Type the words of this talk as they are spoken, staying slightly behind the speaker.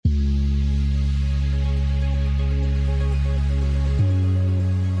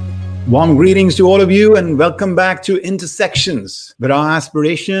Warm greetings to all of you and welcome back to Intersections, where our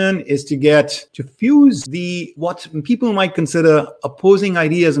aspiration is to fuse what people might consider opposing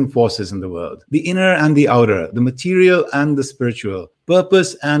ideas and forces in the world, the inner and the outer, the material and the spiritual,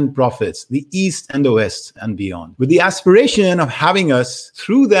 purpose and profits, the East and the West and beyond, with the aspiration of having us,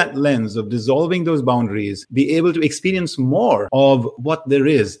 through that lens of dissolving those boundaries, be able to experience more of what there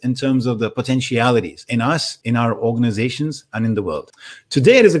is in terms of the potentialities in us, in our organizations, and in the world.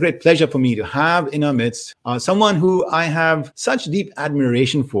 Today, it is a great pleasure for me to have in our midst someone who I have such deep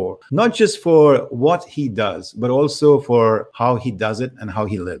admiration for, not just for what he does, but also for how he does it and how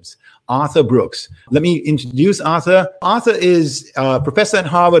he lives. Arthur Brooks. Let me introduce Arthur. Arthur is a professor at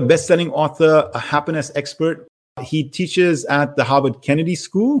Harvard, best-selling author, a happiness expert. He teaches at the Harvard Kennedy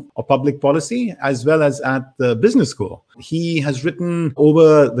School of Public Policy, as well as at the Business School. He has written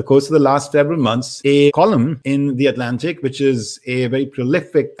over the course of the last several months a column in The Atlantic, which is a very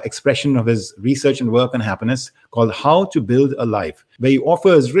prolific expression of his research and work on happiness, called How to Build a Life, where he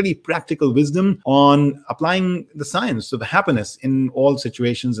offers really practical wisdom on applying the science of happiness in all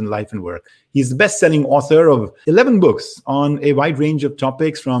situations in life and work. He's the best-selling author of 11 books on a wide range of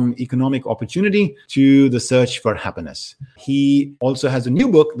topics, from economic opportunity to the search for happiness. He also has a new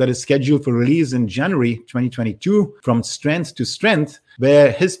book that is scheduled for release in January 2022, From Strength to Strength,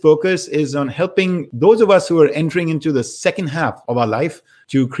 where his focus is on helping those of us who are entering into the second half of our life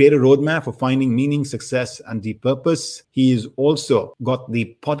to create a roadmap for finding meaning, success, and deep purpose. He's also got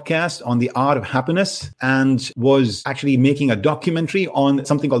the podcast on the art of happiness and was actually making a documentary on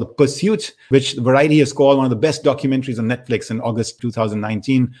something called The Pursuit, which Variety has called one of the best documentaries on Netflix in August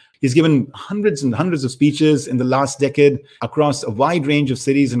 2019. He's given hundreds and hundreds of speeches in the last decade across a wide range of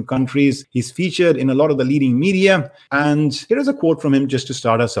cities and countries. He's featured in a lot of the leading media. And here is a quote from him just to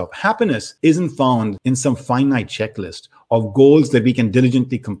start us off. "Happiness isn't found in some finite checklist of goals that we can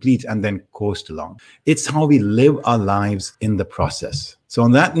diligently complete and then coast along. It's how we live our lives in the process." So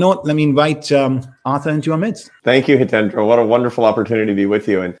on that note, let me invite Arthur into our midst. Thank you, Hitendra. What a wonderful opportunity to be with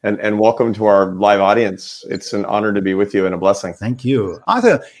you, and welcome to our live audience. It's an honor to be with you and a blessing. Thank you.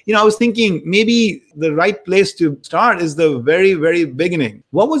 Arthur, I was thinking maybe the right place to start is the very, very beginning.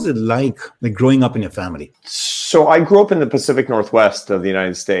 What was it like growing up in your family? So I grew up in the Pacific Northwest of the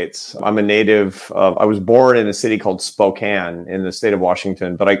United States. I'm a native I was born in a city called Spokane in the state of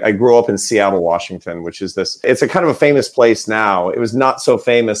Washington, but I grew up in Seattle, Washington, which is it's a kind of a famous place now. It was not so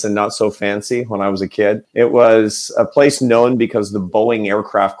famous and not so fancy when I was a kid. It was a place known because the Boeing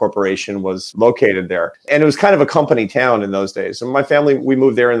Aircraft Corporation was located there. And it was kind of a company town in those days. And my family, we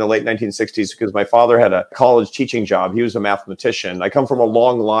moved there in the late 1960s because my father had a college teaching job. He was a mathematician. I come from a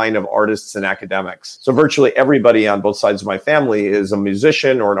long line of artists and academics. So virtually everybody on both sides of my family is a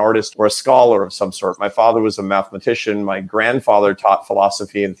musician or an artist or a scholar of some sort. My father was a mathematician. My grandfather taught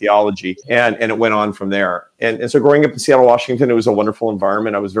philosophy and theology, and it went on from there. And so growing up in Seattle, Washington, it was a wonderful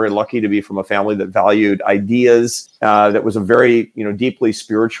environment. I was very lucky to be from a family that valued ideas, that was a very, deeply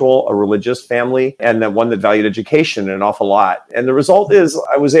spiritual, a religious family, and then one that valued education an awful lot. And the result is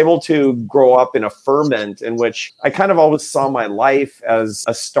I was able to grow up in a ferment in which I kind of always saw my life as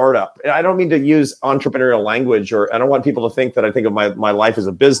a startup. And I don't mean to use entrepreneurial language, or I don't want people to think that I think of my life as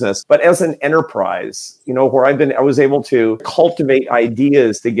a business, but as an enterprise, where I was able to cultivate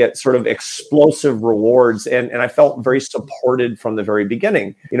ideas to get sort of explosive rewards. And I felt very supported from the very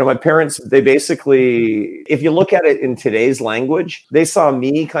beginning. My parents, they basically, if you look at it in today's language, they saw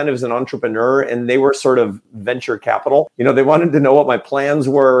me kind of as an entrepreneur, and they were sort of venture capital. They wanted to know what my plans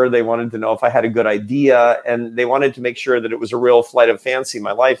were. They wanted to know if I had a good idea, and they wanted to make sure that it was a real flight of fancy,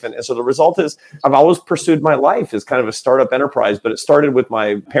 my life. And so the result is I've always pursued my life as kind of a startup enterprise, but it started with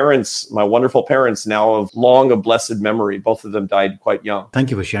my parents, my wonderful parents, now of blessed memory. Both of them died quite young.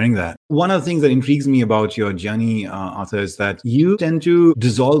 Thank you for sharing that. One of the things that intrigues me about your journey, Arthur, is that you tend to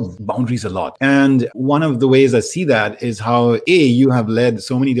dissolve boundaries a lot. And one of the ways I see that is how, A, you have led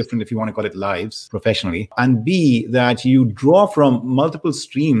so many different, if you want to call it, lives professionally, and B, that you draw from multiple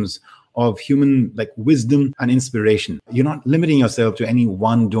streams of human wisdom and inspiration. You're not limiting yourself to any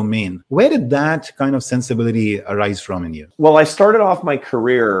one domain. Where did that kind of sensibility arise from in you? Well, I started off my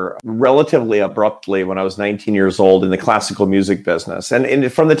career relatively abruptly when I was 19 years old in the classical music business.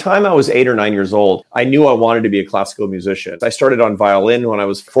 And from the time I was 8 or 9 years old, I knew I wanted to be a classical musician. I started on violin when I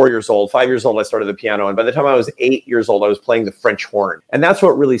was 4 years old. 5 years old, I started the piano. And by the time I was 8 years old, I was playing the French horn. And that's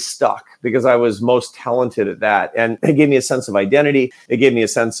what really stuck, because I was most talented at that. And it gave me a sense of identity. It gave me a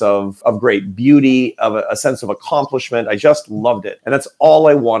sense of of great beauty, of a sense of accomplishment. I just loved it. And that's all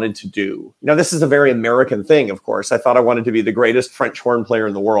I wanted to do. Now, this is a very American thing, of course. I thought I wanted to be the greatest French horn player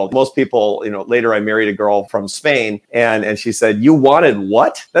in the world. Most people, later I married a girl from Spain and she said, "You wanted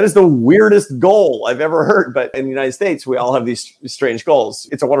what?" That is the weirdest goal I've ever heard. But in the United States, we all have these strange goals.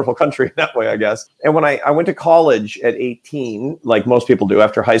 It's a wonderful country in that way, I guess. And when I went to college at 18, like most people do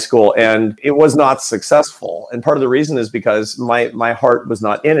after high school, and it was not successful. And part of the reason is because my heart was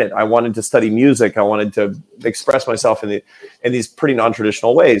not in it. I wanted to study music. I wanted to express myself in these pretty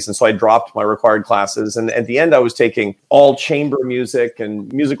non-traditional ways. And so I dropped my required classes. And at the end, I was taking all chamber music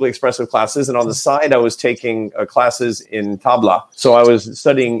and musically expressive classes. And on the side, I was taking classes in tabla. So I was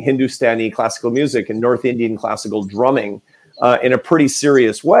studying Hindustani classical music and North Indian classical drumming in a pretty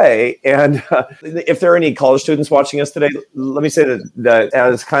serious way. And if there are any college students watching us today, let me say that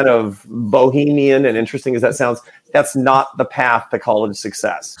as kind of bohemian and interesting as that sounds, that's not the path to college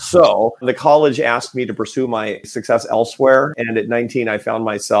success. So the college asked me to pursue my success elsewhere. And at 19, I found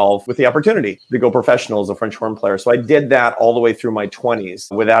myself with the opportunity to go professional as a French horn player. So I did that all the way through my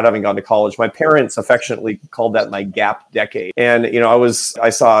 20s without having gone to college. My parents affectionately called that my gap decade. And,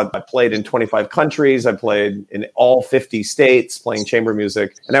 I played in 25 countries. I played in all 50 states playing chamber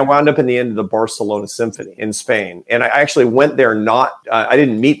music. And I wound up in the end of the Barcelona Symphony in Spain. And I actually went there I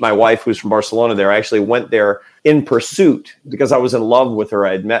didn't meet my wife, who's from Barcelona there. I actually went there in pursuit because I was in love with her.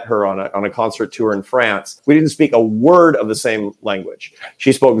 I had met her on a concert tour in France. We didn't speak a word of the same language.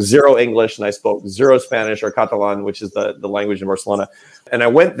 She spoke zero English and I spoke zero Spanish or Catalan, which is the language in Barcelona. And I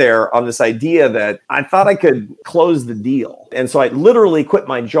went there on this idea that I thought I could close the deal. And so I literally quit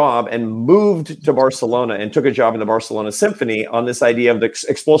my job and moved to Barcelona and took a job in the Barcelona Symphony on this idea of the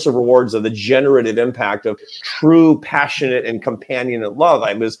explosive rewards of the generative impact of true, passionate, and companionate love.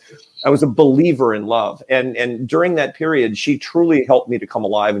 I was a believer in love. And during that period, she truly helped me to come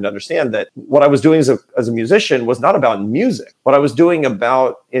alive and understand that what I was doing as a musician was not about music. What I was doing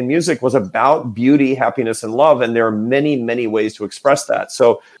in music was about beauty, happiness, and love. And there are many, many ways to express that.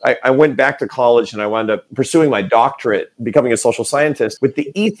 So I went back to college and I wound up pursuing my doctorate, becoming a social scientist with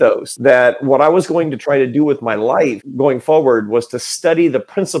the ethos that what I was going to try to do with my life going forward was to study the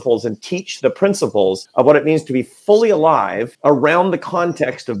principles and teach the principles of what it means to be fully alive around the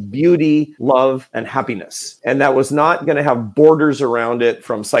context of beauty, love, and happiness. And that was not going to have borders around it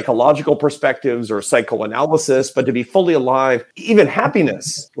from psychological perspectives or psychoanalysis, but to be fully alive, even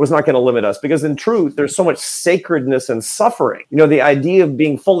happiness was not going to limit us because in truth, there's so much sacredness and suffering. The idea of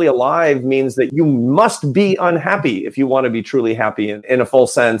being fully alive means that you must be unhappy if you want to be truly happy in a full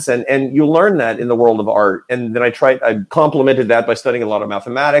sense. And you learn that in the world of art. And then I complemented that by studying a lot of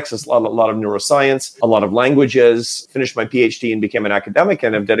mathematics, a lot of neuroscience, a lot of languages, finished my PhD and became an academic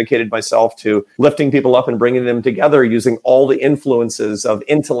and have dedicated myself to lifting people up and bringing them together using all the influences of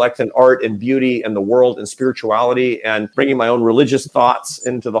intellect and art and beauty and the world and spirituality and bringing my own religious thoughts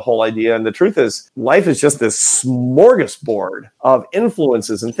into the whole idea. And the truth is, life is just this smorgasbord of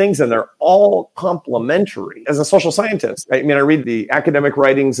influences and things, and they're all complementary. As a social scientist, I read the academic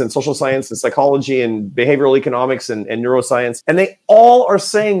writings in social science and psychology and behavioral economics and neuroscience, and they all are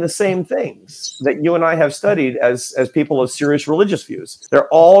saying the same things that you and I have studied as people of serious religious views. They're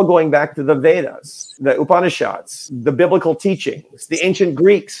all going back to the Vedas, the Upanishads, the biblical teachings, the ancient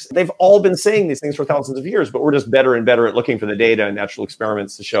Greeks. They've all been saying these things for thousands of years, but we're just better and better at looking for the data and natural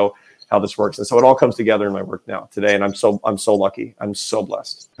experiments to show how this works. And so it all comes together in my work now today. And I'm so lucky. I'm so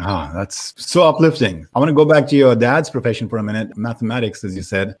blessed. That's so uplifting. I want to go back to your dad's profession for a minute, mathematics, as you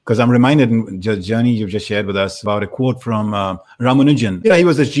said, because I'm reminded in the journey you've just shared with us about a quote from Ramanujan. He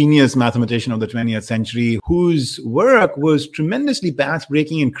was a genius mathematician of the 20th century whose work was tremendously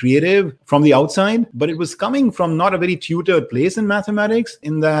path-breaking and creative from the outside, but it was coming from not a very tutored place in mathematics,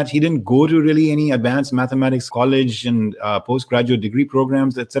 in that he didn't go to really any advanced mathematics college and postgraduate degree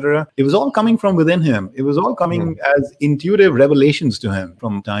programs, etc. It was all coming from within him. It was all coming as intuitive revelations to him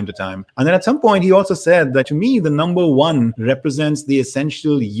from time to time. And then at some point, he also said that to me, the number 1 represents the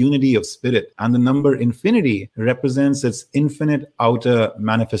essential unity of spirit, and the number infinity represents its infinite outer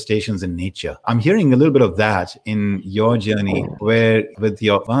manifestations in nature. I'm hearing a little bit of that in your journey, where with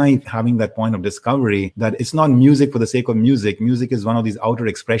your wife having that point of discovery that it's not music for the sake of music. Music is one of these outer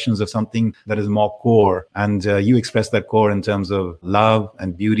expressions of something that is more core. And you express that core in terms of love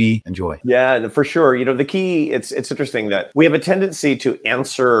and beauty and joy. Yeah, for sure. The key, it's interesting that we have a tendency to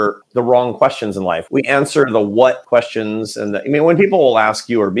answer the wrong questions in life. We answer the what questions. And when people will ask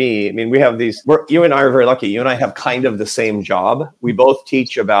you or me, we have these, you and I are very lucky. You and I have kind of the same job. We both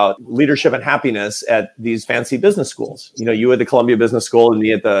teach about leadership and happiness at these fancy business schools. You at the Columbia Business School and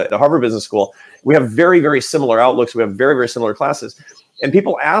me at the Harvard Business School. We have very, very similar outlooks. We have very, very similar classes. And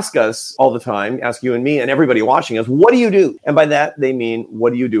people ask us all the time, ask you and me and everybody watching us, what do you do? And by that, they mean,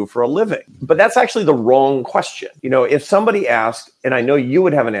 what do you do for a living? But that's actually the wrong question. If somebody asked, and I know you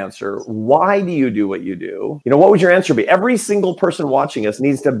would have an answer, why do you do what you do? What would your answer be? Every single person watching us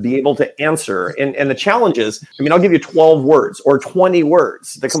needs to be able to answer. And the challenge is, I'll give you 12 words or 20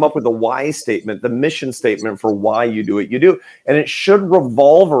 words to come up with the why statement, the mission statement for why you do what you do. And it should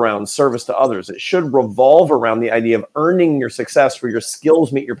revolve around service to others. It should revolve around the idea of earning your success, where your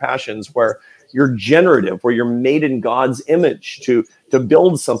skills meet your passions, where you're generative, where you're made in God's image to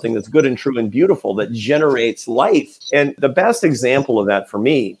build something that's good and true and beautiful that generates life. And the best example of that for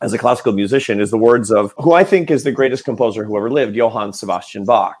me as a classical musician is the words of who I think is the greatest composer who ever lived, Johann Sebastian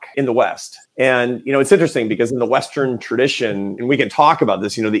Bach, in the West. And, it's interesting because in the Western tradition, and we can talk about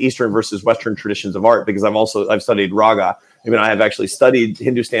this, the Eastern versus Western traditions of art, because I've studied raga. I have actually studied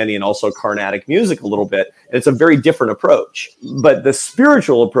Hindustani and also Carnatic music a little bit. And it's a very different approach. But the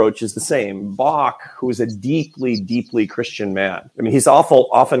spiritual approach is the same. Bach, who is a deeply, deeply Christian man. He's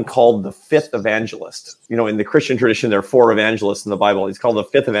often called the fifth evangelist. In the Christian tradition, there are 4 evangelists in the Bible. He's called the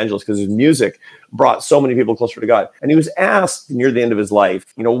fifth evangelist because his music brought so many people closer to God. And he was asked near the end of his life,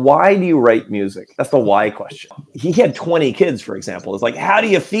 why do you write music? That's the why question. He had 20 kids, for example. It's like, how do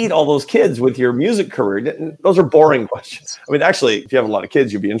you feed all those kids with your music career? Those are boring questions. Actually, if you have a lot of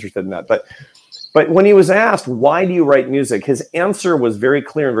kids, you'd be interested in that. But when he was asked, why do you write music? His answer was very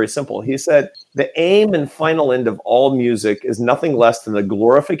clear and very simple. He said, the aim and final end of all music is nothing less than the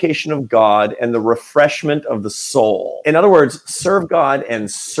glorification of God and the refreshment of the soul. In other words, serve God and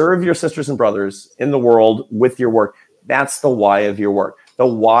serve your sisters and brothers in the world with your work. That's the why of your work. The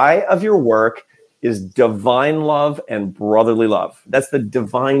why of your work is divine love and brotherly love. That's the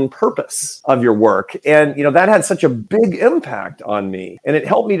divine purpose of your work. And, that had such a big impact on me. And it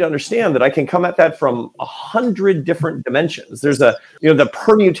helped me to understand that I can come at that from 100 different dimensions. There's the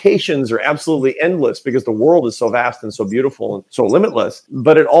permutations are absolutely endless because the world is so vast and so beautiful and so limitless.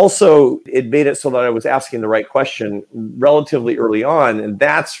 But it made it so that I was asking the right question relatively early on. And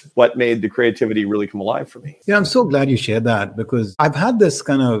that's what made the creativity really come alive for me. Yeah, I'm so glad you shared that, because I've had this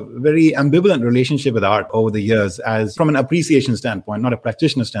kind of very ambivalent relationship with art over the years, as from an appreciation standpoint, not a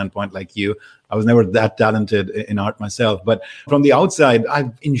practitioner standpoint like you. I was never that talented in art myself, but from the outside,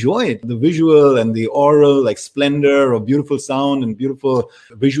 I've enjoyed the visual and the oral splendor of beautiful sound and beautiful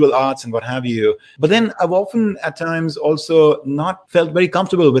visual arts and what have you. But then I've often at times also not felt very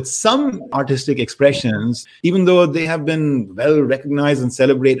comfortable with some artistic expressions, even though they have been well recognized and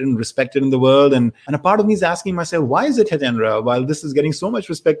celebrated and respected in the world. And a part of me is asking myself, why is it, Hitendra, while this is getting so much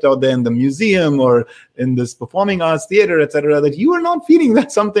respect out there in the museum or in this performing arts theater, etc., that you are not feeling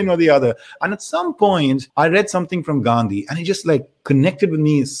that something or the other? And at some point, I read something from Gandhi, and it just connected with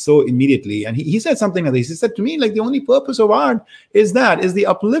me so immediately. And he said something like this. He said to me, the only purpose of art is the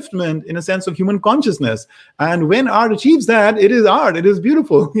upliftment, in a sense, of human consciousness. And when art achieves that, it is art. It is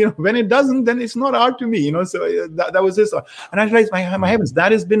beautiful. When it doesn't, then it's not art to me. So that was this. And I realized, my heavens,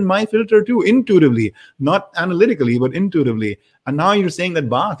 that has been my filter too, intuitively, not analytically, but intuitively. And now you're saying that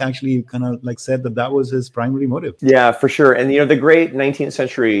Bach actually kind of said that was his primary motive. Yeah, for sure. And, the great 19th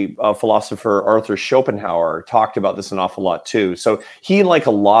century philosopher Arthur Schopenhauer talked about this an awful lot too. So he, like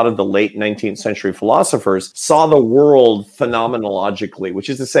a lot of the late 19th century philosophers, saw the world phenomenologically, which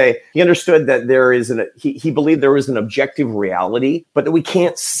is to say, he understood that he believed there was an objective reality, but that we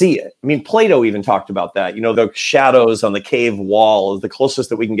can't see it. Plato even talked about that. The shadows on the cave wall is the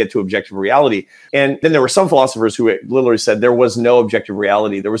closest that we can get to objective reality. And then there were some philosophers who literally said there was no objective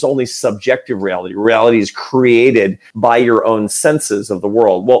reality. There was only subjective reality. Reality is created by your own senses of the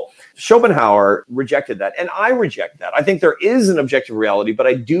world. Well, Schopenhauer rejected that, and I reject that. I think there is an objective reality, but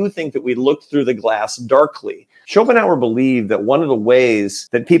I do think that we look through the glass darkly. Schopenhauer believed that one of the ways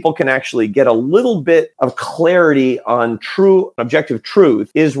that people can actually get a little bit of clarity on true objective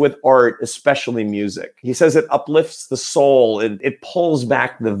truth is with art, especially music. He says it uplifts the soul, it pulls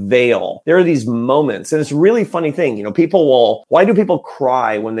back the veil. There are these moments, and it's a really funny thing. Why do people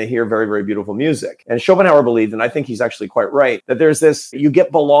cry when they hear very, very beautiful music? And Schopenhauer believed, and I think he's actually quite right, that there's this, you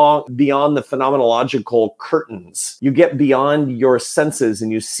get beyond the phenomenological curtains. You get beyond your senses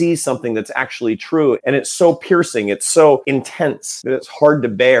and you see something that's actually true. And it's so piercing. It's so intense that it's hard to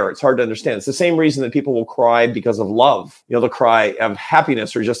bear. It's hard to understand. It's the same reason that people will cry because of love. They'll cry of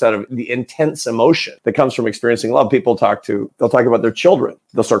happiness or just out of the intense emotion that comes from experiencing love. They'll talk about their children.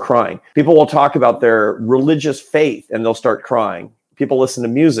 They'll start crying. People will talk about their religious faith and they'll start crying. People listen to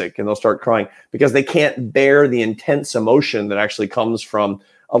music and they'll start crying because they can't bear the intense emotion that actually comes from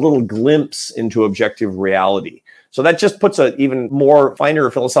a little glimpse into objective reality. So that just puts an even more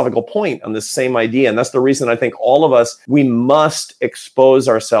finer philosophical point on this same idea. And that's the reason I think all of us, we must expose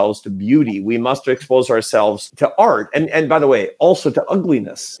ourselves to beauty. We must expose ourselves to art. And by the way, also to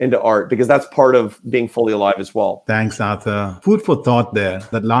ugliness into art, because that's part of being fully alive as well. Thanks, Arthur. Food for thought there.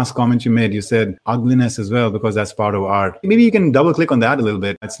 That last comment you made, you said ugliness as well, because that's part of art. Maybe you can double click on that a little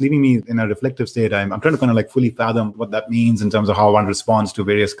bit. It's leaving me in a reflective state. I'm trying to kind of like fully fathom what that means in terms of how one responds to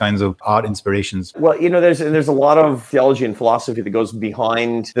various kinds of art inspirations. Well, there's a lot of theology and philosophy that goes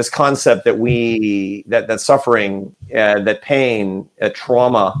behind this concept that suffering, that pain,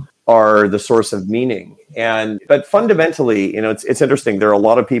 trauma are the source of meaning. But fundamentally, it's interesting. There are a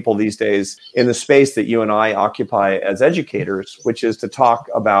lot of people these days in the space that you and I occupy as educators, which is to talk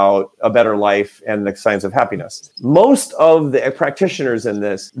about a better life and the science of happiness. Most of the practitioners in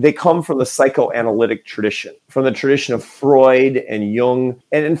this, they come from the psychoanalytic tradition, from the tradition of Freud and Jung.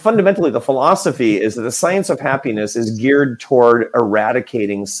 And fundamentally, the philosophy is that the science of happiness is geared toward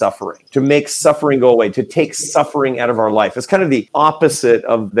eradicating suffering, to make suffering go away, to take suffering out of our life. It's kind of the opposite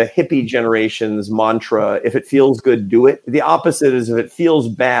of the hippie generation's mantra. If it feels good, do it. The opposite is if it feels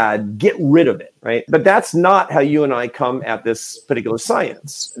bad, get rid of it, right? But that's not how you and I come at this particular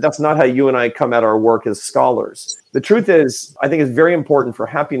science. That's not how you and I come at our work as scholars. The truth is, I think it's very important for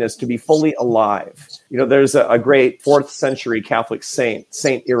happiness to be fully alive. There's a great 4th century Catholic saint,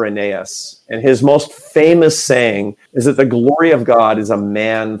 Saint Irenaeus, and his most famous saying is that the glory of God is a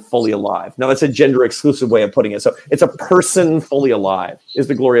man fully alive. Now, that's a gender exclusive way of putting it. So it's a person fully alive is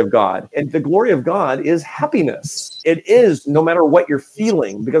the glory of God. And the glory of God is happiness. It is no matter what you're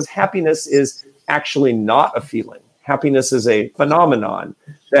feeling, because happiness is actually not a feeling. Happiness is a phenomenon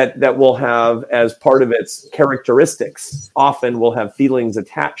that will have, as part of its characteristics, often will have feelings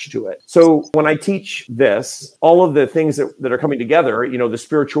attached to it. So when I teach this, all of the things that are coming together, the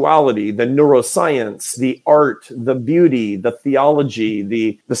spirituality, the neuroscience, the art, the beauty, the theology,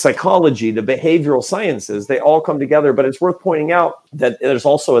 the psychology, the behavioral sciences, they all come together. But it's worth pointing out that there's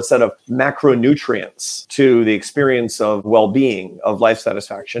also a set of macronutrients to the experience of well-being, of life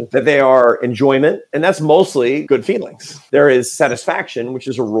satisfaction, that they are enjoyment, and that's mostly good feelings. There is satisfaction, which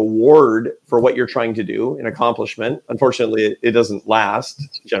is a reward for what you're trying to do, an accomplishment. Unfortunately, it doesn't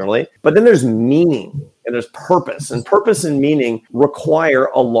last generally. But then there's meaning. And there's purpose. And purpose and meaning require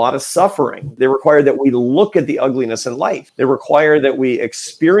a lot of suffering. They require that we look at the ugliness in life. They require that we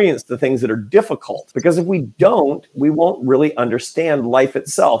experience the things that are difficult. Because if we don't, we won't really understand life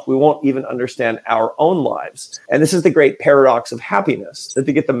itself. We won't even understand our own lives. And this is the great paradox of happiness, that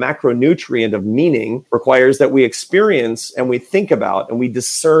to get the macronutrient of meaning requires that we experience and we think about and we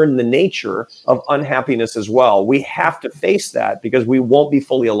discern the nature of unhappiness as well. We have to face that because we won't be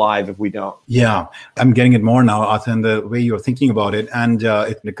fully alive if we don't. Yeah. I'm getting it more now, Arthur, in the way you're thinking about it, and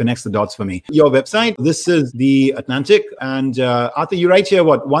it connects the dots for me. Your website, this is The Atlantic, and Arthur, you write here,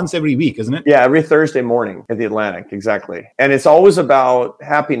 once every week, isn't it? Yeah, every Thursday morning at The Atlantic, exactly. And it's always about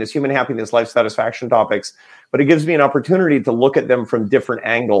happiness, human happiness, life satisfaction topics, but it gives me an opportunity to look at them from different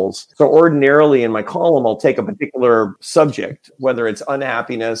angles. So ordinarily in my column, I'll take a particular subject, whether it's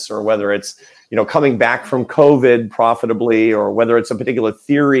unhappiness or whether it's coming back from COVID profitably, or whether it's a particular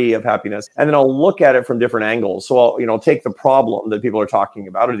theory of happiness. And then I'll look at it from different angles. So I'll take the problem that people are talking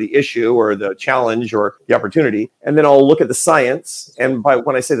about, or the issue or the challenge or the opportunity. And then I'll look at the science. And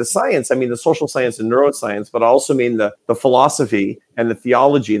when I say the science, I mean the social science and neuroscience, but I also mean the philosophy and the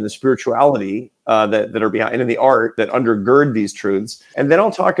theology and the spirituality that are behind, and in the art that undergird these truths. And then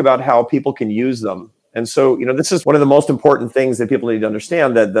I'll talk about how people can use them. And so, this is one of the most important things that people need to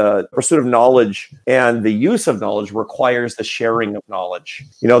understand, that the pursuit of knowledge and the use of knowledge requires the sharing of knowledge.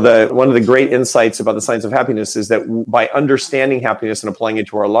 One of the great insights about the science of happiness is that by understanding happiness and applying it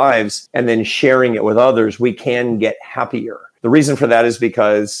to our lives and then sharing it with others, we can get happier. The reason for that is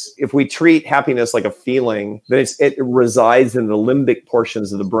because if we treat happiness like a feeling, then it resides in the limbic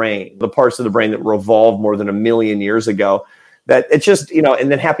portions of the brain, the parts of the brain that revolved more than 1 million years ago, that it just,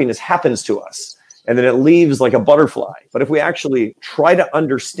 and then happiness happens to us. And then it leaves like a butterfly. But if we actually try to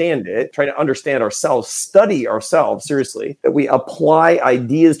understand it, try to understand ourselves, study ourselves seriously, that we apply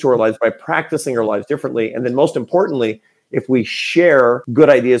ideas to our lives by practicing our lives differently. And then most importantly, if we share good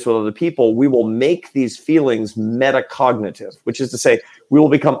ideas with other people, we will make these feelings metacognitive, which is to say, we will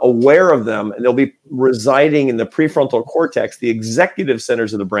become aware of them, and they'll be residing in the prefrontal cortex, the executive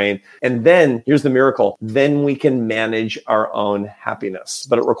centers of the brain. And then, here's the miracle, then we can manage our own happiness.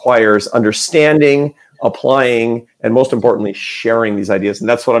 But it requires understanding, applying, and most importantly, sharing these ideas. And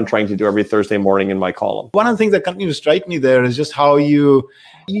that's what I'm trying to do every Thursday morning in my column. One of the things that continues to strike me there is just how you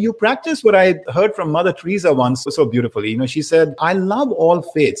practice what I heard from Mother Teresa once so beautifully. She said, I love all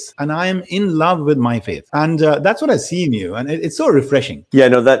faiths and I am in love with my faith. And that's what I see in you. And it's so refreshing. Yeah,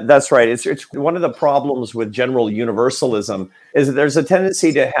 no, that's right. It's one of the problems with general universalism is that there's a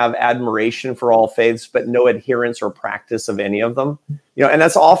tendency to have admiration for all faiths, but no adherence or practice of any of them. And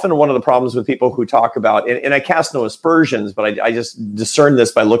that's often one of the problems with people who talk about, and I cast no aspersions, but I just discern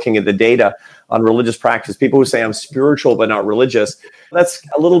this by looking at the data on religious practice. People who say I'm spiritual but not religious, that's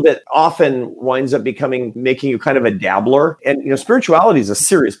a little bit often winds up making you kind of a dabbler. And, spirituality is a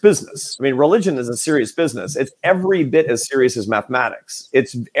serious business. I mean, religion is a serious business. It's every bit as serious as mathematics.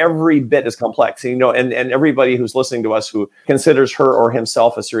 It's every bit as complex. And everybody who's listening to us who considers her or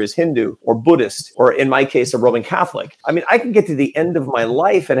himself a serious Hindu or Buddhist, or in my case, a Roman Catholic. I mean, I can get to the end of my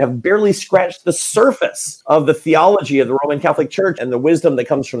life and have barely scratched the surface of the theology of the Roman Catholic Church and the wisdom that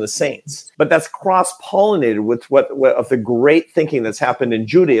comes from the saints. But that's cross-pollinated with what of the great thinking that's happened in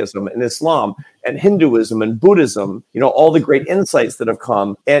Judaism and Islam and Hinduism and Buddhism, all the great insights that have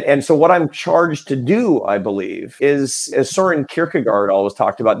come. And so what I'm charged to do, I believe, is, as Soren Kierkegaard always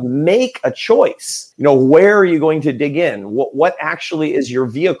talked about, make a choice. Where are you going to dig in? What actually is your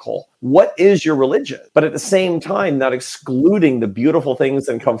vehicle? What is your religion? But at the same time, not excluding the beautiful things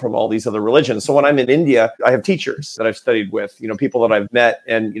that come from all these other religions. So when I'm in India, I have teachers that I've studied with, people that I've met,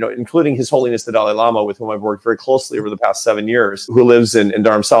 and, including His Holiness the Dalai Lama, with whom I've worked very closely over the past 7 years, who lives in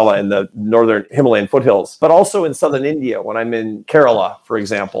Dharamsala in the northern Himalayan foothills, but also in southern India. When I'm in Kerala, for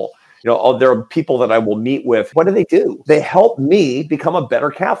example, there are people that I will meet with. What do? They help me become a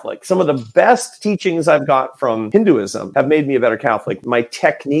better Catholic. Some of the best teachings I've got from Hinduism have made me a better Catholic. My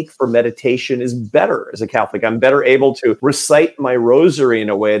technique for meditation is better as a Catholic. I'm better able to recite my rosary in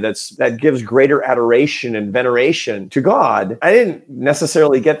a way that gives greater adoration and veneration to God. I didn't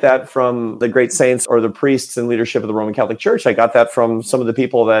necessarily get that from the great saints or the priests and leadership of the Roman Catholic Church. I got that from some of the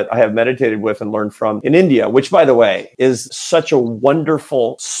people that I have meditated with and learned from in India, which, by the way, is such a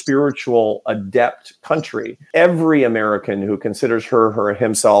wonderful spiritual adept country. Every American who considers her or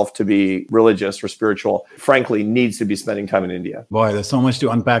himself to be religious or spiritual, frankly, needs to be spending time in India. Boy, there's so much to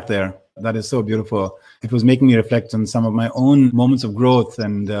unpack there. That is so beautiful. It was making me reflect on some of my own moments of growth.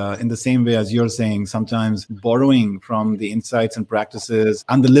 And in the same way as you're saying, sometimes borrowing from the insights and practices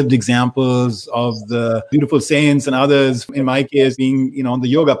and the lived examples of the beautiful saints and others, in my case, being, on the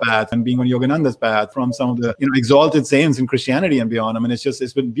yoga path and being on Yogananda's path, from some of the, exalted saints in Christianity and beyond. I mean,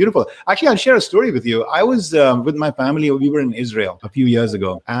 it's been beautiful. Actually, I'll share a story with you. I was with my family. We were in Israel a few years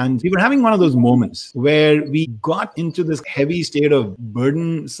ago, and we were having one of those moments where we got into this heavy state of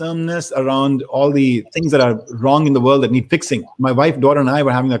burdensomeness around all the things that are wrong in the world that need fixing. My wife, daughter, and I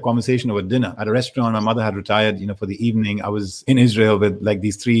were having that conversation over dinner at a restaurant. My mother had retired, for the evening. I was in Israel with like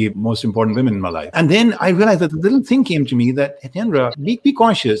these three most important women in my life. And then I realized that the little thing came to me that, Hitendra, be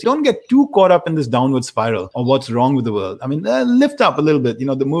conscious. Don't get too caught up in this downward spiral of what's wrong with the world. I mean, lift up a little bit,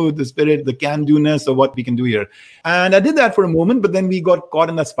 the mood, the spirit, the can-do-ness of what we can do here. And I did that for a moment, but then we got caught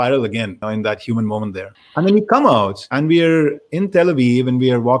in that spiral again, in that human moment there. And then we come out and we're in Tel Aviv and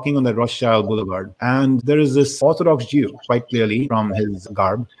we are walking on the Rothschild Boulevard. And there is this Orthodox Jew, quite clearly from his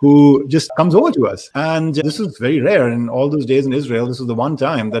garb, who just comes over to us. And this is very rare. In all those days in Israel, this was the one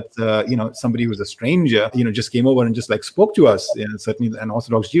time that, somebody who was a stranger, just came over and just like spoke to us. Certainly an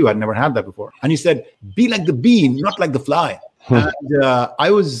Orthodox Jew had never had that before. And he said, be like the bee, not like the fly. And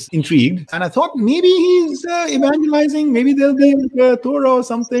I was intrigued, and I thought maybe he's evangelizing. Maybe there'll be like a Torah or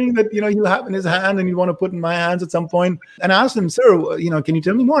something that he'll have in his hand, and you want to put in my hands at some point. And I asked him, sir, can you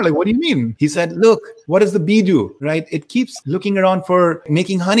tell me more? Like, what do you mean? He said, look, what does the bee do? Right? It keeps looking around for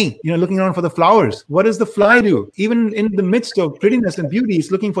making honey. Looking around for the flowers. What does the fly do? Even in the midst of prettiness and beauty,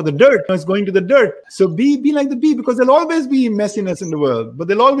 it's looking for the dirt. It's going to the dirt. So be like the bee, because there'll always be messiness in the world, but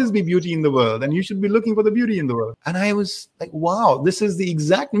there'll always be beauty in the world, and you should be looking for the beauty in the world. And I was like, wow, this is the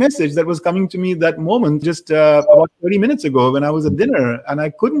exact message that was coming to me that moment just about 30 minutes ago when I was at dinner, and I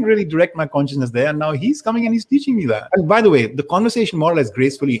couldn't really direct my consciousness there. And now he's coming and he's teaching me that. And by the way, the conversation more or less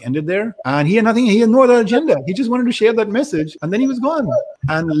gracefully ended there. And he had no other agenda. He just wanted to share that message, and then he was gone.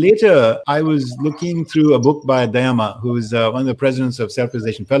 And later, I was looking through a book by Dayama, who is one of the presidents of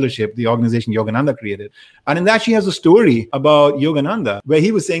Self-Realization Fellowship, the organization Yogananda created. And in that, she has a story about Yogananda, where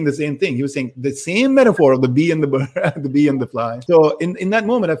he was saying the same thing. He was saying the same metaphor of the bee and the bird, the bee and the fly. So in that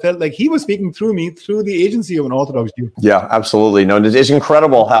moment, I felt like he was speaking through me through the agency of an Orthodox Jew. Yeah, absolutely. No, it's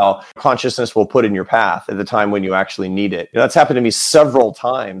incredible how consciousness will put in your path at the time when you actually need it. That's happened to me several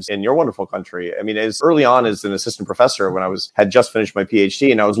times in your wonderful country. I mean, as early on as an assistant professor, when I had just finished my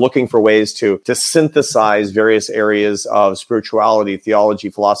PhD, and I was looking for ways to synthesize various areas of spirituality, theology,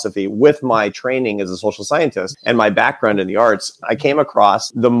 philosophy with my training as a social scientist and my background in the arts, I came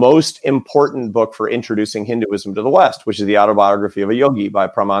across the most important book for introducing Hinduism to the West, which is the Autobiography of a Yogi by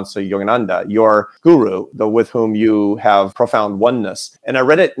Paramahansa Yogananda, your guru, with whom you have profound oneness. And I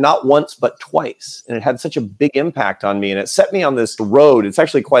read it not once, but twice. And it had such a big impact on me. And it set me on this road. It's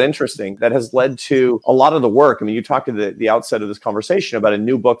actually quite interesting that has led to a lot of the work. I mean, you talked at the outset of this conversation about a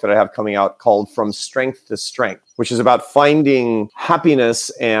new book that I have coming out called From Strength to Strength, which is about finding happiness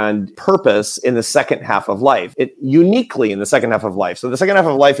and purpose in the second half of life. It uniquely in the second half of life. So the second half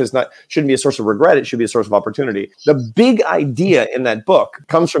of life shouldn't be a source of regret. It should be a source of opportunity. The big idea in that book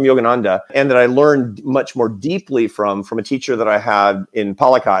comes from Yogananda, and that I learned much more deeply from a teacher that I had in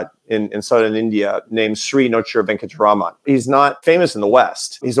Palakkad in southern India named Sri Nochur Venkataraman. He's not famous in the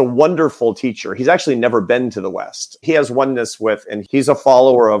West. He's a wonderful teacher. He's actually never been to the West. He has oneness with, and he's a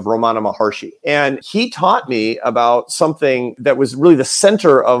follower of Ramana Maharshi. And he taught me about something that was really the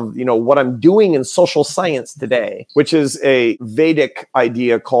center of, what I'm doing in social science today, which is a Vedic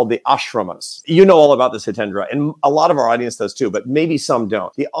idea called the ashramas. You know all about this, Hitendra, and a lot of our audience does too, but maybe some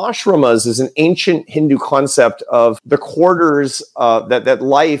don't. The ashramas is an ancient Hindu concept of the quarters that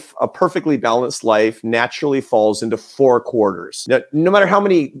life, a perfectly balanced life, naturally falls into 4 quarters. Now, no matter how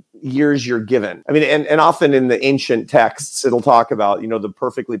many years you're given. I mean, and often in the ancient texts, it'll talk about, the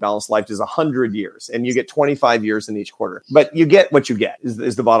perfectly balanced life is 100 years and you get 25 years in each quarter. But you get what you get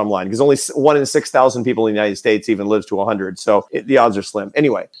is the bottom line, because only 1 in 6,000 people in the United States even lives to 100. So the odds are slim.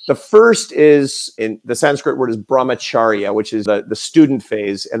 Anyway, the first is, in the Sanskrit word is brahmacharya, which is the student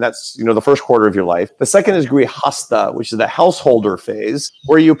phase. And that's, the first quarter of your life. The second is grihastha, which is the householder phase,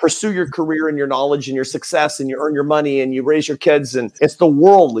 where you pursue your career and your knowledge and your success and you earn your money and you raise your kids, and it's the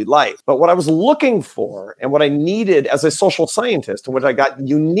worldly life. But what I was looking for and what I needed as a social scientist, and what I got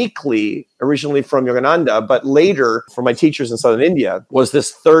uniquely originally from Yogananda, but later from my teachers in southern India, was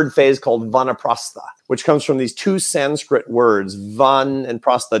this third phase called vanaprastha, which comes from these 2 Sanskrit words, van and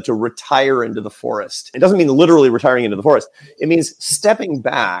prastha, to retire into the forest. It doesn't mean literally retiring into the forest. It means stepping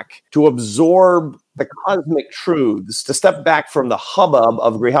back to absorb the cosmic truths, to step back from the hubbub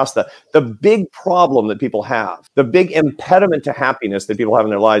of grihastha. The big problem that people have, the big impediment to happiness that people have in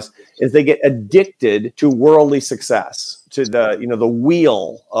their lives, is they get addicted to worldly success, to the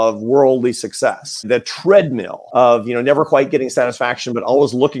wheel of worldly success, the treadmill of, never quite getting satisfaction, but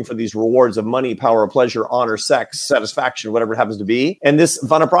always looking for these rewards of money, power, pleasure, honor, sex, satisfaction, whatever it happens to be. And this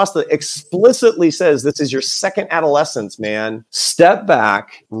vanaprastha explicitly says, this is your second adolescence, man. Step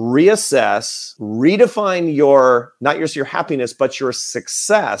back, reassess, redefine not just your happiness, but your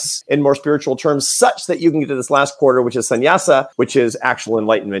success in more spiritual terms, such that you can get to this last quarter, which is sannyasa, which is actual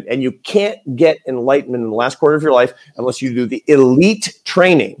enlightenment. And you can't get enlightenment in the last quarter of your life unless you do the elite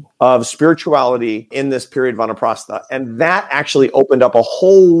training of spirituality in this period of vanaprastha. And that actually opened up a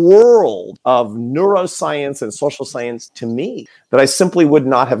whole world of neuroscience and social science to me that I simply would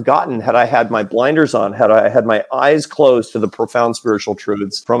not have gotten had I had my blinders on, had I had my eyes closed to the profound spiritual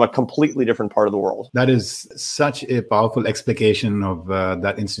truths from a completely different part of the world. That is such a powerful explication of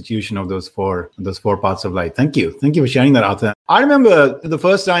that institution of those four parts of life. Thank you. Thank you for sharing that, Arthur. I remember the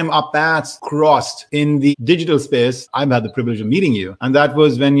first time our paths crossed in the digital space. I've had the privilege of meeting you. And that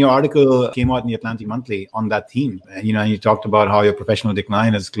was when your article came out in the Atlantic Monthly on that theme. And, you talked about how your professional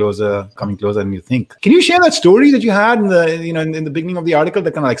decline is coming closer than you think. Can you share that story that you had in the beginning of the article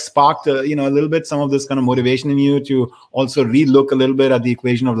that kind of like sparked, a little bit some of this kind of motivation in you to also relook a little bit at the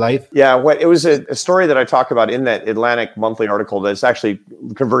equation of life? Yeah, it was a story that I talk about in that Atlantic Monthly article that's actually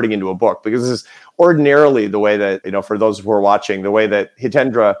converting into a book, because this is ordinarily the way that, for those who are watching, the way that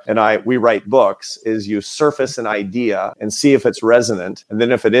Hitendra and we write books is you surface an idea and see if it's resonant. And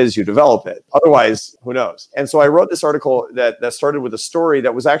then if it is, you develop it. Otherwise, who knows? And so I wrote this article that started with a story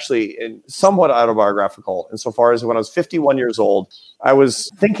that was actually somewhat autobiographical, insofar as when I was 51 years old, I was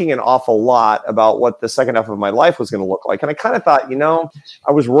thinking an awful lot about what the second half of my life was going to look like. And I kind of thought,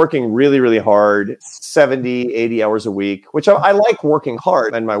 I was working really, really hard, 70, 80 hours a week, which I like working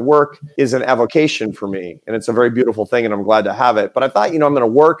hard. And my work is an avocation for me. And it's a very beautiful thing. And I'm glad to to have it. But I thought, I'm going to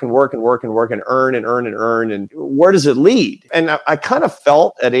work and work and work and work and earn and earn and earn. And where does it lead? And I kind of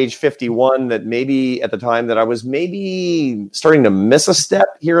felt at age 51 that maybe at the time that I was maybe starting to miss a step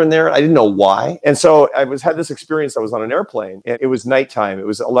here and there. I didn't know why. And so had this experience. I was on an airplane and it was nighttime. It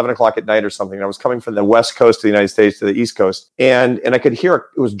was 11 o'clock at night or something. I was coming from the West Coast of the United States to the East Coast. And I could hear,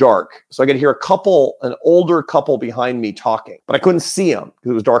 it was dark. So I could hear an older couple behind me talking, but I couldn't see them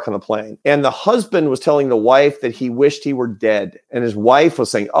because it was dark on the plane. And the husband was telling the wife that he wished he were dead. And his wife was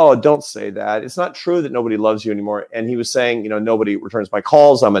saying, "Oh, don't say that. It's not true that nobody loves you anymore." And he was saying, "Nobody returns my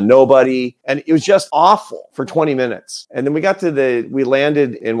calls. I'm a nobody." And it was just awful for 20 minutes. And then we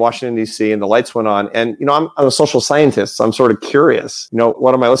landed in Washington, D.C. and the lights went on. And, I'm a social scientist. So I'm sort of curious,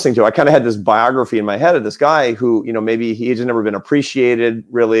 what am I listening to? I kind of had this biography in my head of this guy who, maybe he had never been appreciated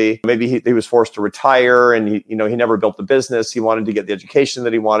really. Maybe he was forced to retire and he never built the business. He wanted to get the education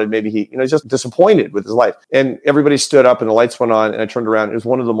that he wanted. Maybe he, just disappointed with his life. And everybody stood up and the lights went on and I turned around. It was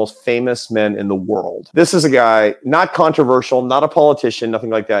one of the most famous men in the world. This is a guy, not controversial, not a politician, nothing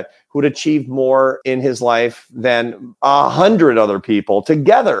like that, who had achieved more in his life than 100 other people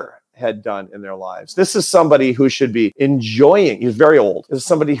together had done in their lives. This is somebody who should be enjoying, he's very old. This is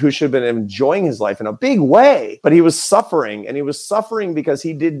somebody who should have been enjoying his life in a big way, but he was suffering, and he was suffering because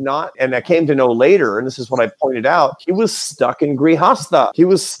he did not, and I came to know later, and this is what I pointed out, he was stuck in grihastha. He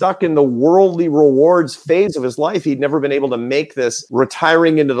was stuck in the worldly rewards phase of his life. He'd never been able to make this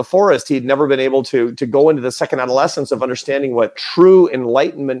retiring into the forest. He'd never been able to go into the second adolescence of understanding what true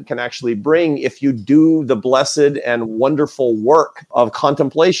enlightenment can actually bring if you do the blessed and wonderful work of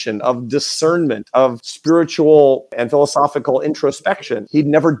contemplation, of discernment, of spiritual and philosophical introspection. He'd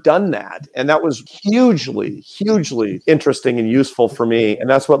never done that. And that was hugely, hugely interesting and useful for me. And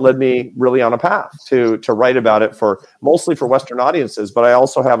that's what led me really on a path to write about it mostly for Western audiences. But I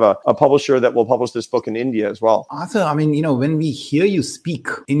also have a publisher that will publish this book in India as well. Arthur, when we hear you speak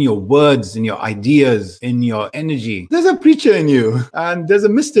in your words, in your ideas, in your energy, there's a preacher in you and there's a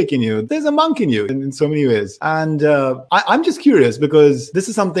mystic in you. There's a monk in you in so many ways. And I'm just curious because this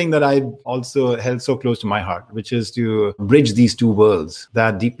is something that I've also held so close to my heart, which is to bridge these two worlds,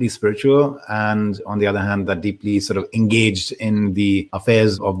 that deeply spiritual and on the other hand, that deeply sort of engaged in the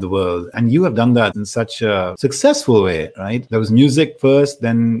affairs of the world. And you have done that in such a successful way, right? There was music first,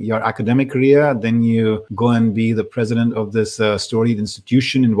 then your academic career, then you go and be the president of this storied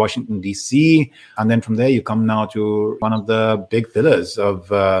institution in Washington, D.C. And then from there, you come now to one of the big pillars of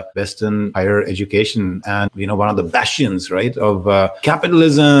Western higher education and, one of the bastions, right, of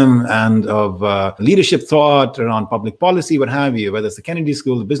capitalism and of leadership thought around public policy, what have you, whether it's the Kennedy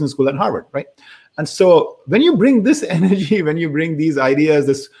School, the business school at Harvard, right? And so when you bring this energy, when you bring these ideas,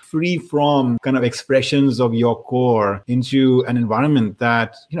 this free from kind of expressions of your core into an environment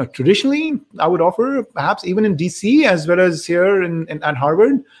that, traditionally I would offer perhaps even in DC as well as here at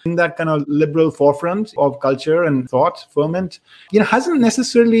Harvard, in that kind of liberal forefront of culture and thought ferment, hasn't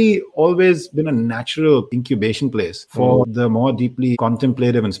necessarily always been a natural incubation place for the more deeply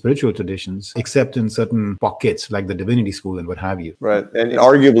contemplative and spiritual traditions, except in certain pockets like the Divinity School and what have you. Right. And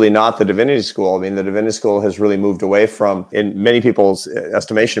arguably not the Divinity School. The Divinity School has really moved away from, in many people's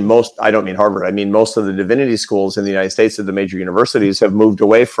estimation, I don't mean Harvard, I mean most of the divinity schools in the United States at the major universities have moved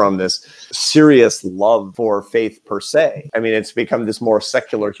away from this serious love for faith per se. It's become this more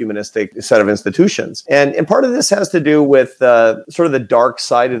secular humanistic set of institutions. And part of this has to do with sort of the dark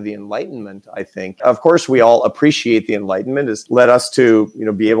side of the Enlightenment, I think. Of course, we all appreciate the Enlightenment. It's led us to,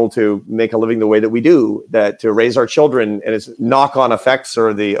 be able to make a living the way that we do, that to raise our children, and its knock-on effects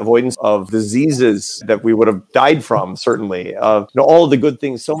or the avoidance of diseases that we would have died from, certainly. All of the good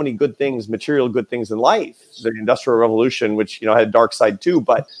things, so many good things, material good things in life. The Industrial Revolution, which had a dark side too,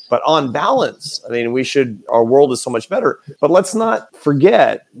 but on balance, our world is so much better. But let's not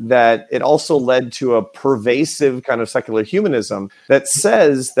forget that it also led to a pervasive kind of secular humanism that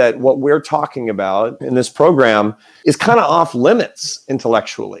says that what we're talking about in this program is kind of off limits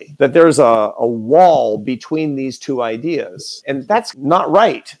intellectually, that there's a wall between these two ideas. And that's not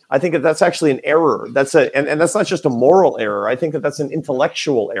right. I think that that's actually an error. And that's not just a moral error. I think that that's an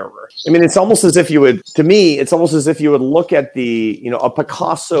intellectual error. It's almost as if you would, to me, it's almost as if you would look at a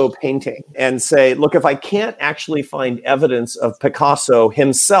Picasso painting and say, look, if I can't actually find evidence of Picasso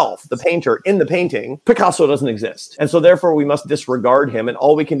himself, the painter, in the painting, Picasso doesn't exist. And so therefore we must disregard him. And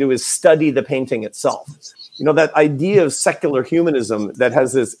all we can do is study the painting itself. That idea of secular humanism that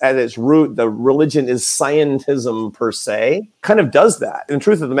has this at its root, the religion is scientism per se, kind of does that. In the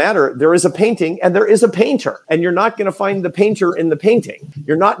truth of the matter, there is a painting and there is a painter, and you're not going to find the painter in the painting.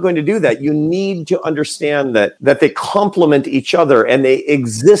 You're not going to do that. You need to understand that they complement each other and they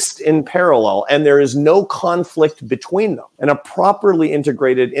exist in parallel, and there is no conflict between them. And a properly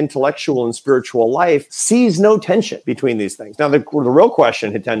integrated intellectual and spiritual life sees no tension between these things. Now, the real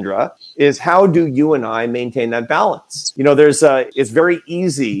question, Hitendra, is how do you and I maintain that balance? It's very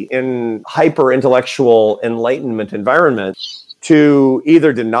easy in hyper-intellectual enlightenment environment to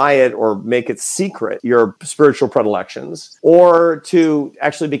either deny it or make it secret, your spiritual predilections, or to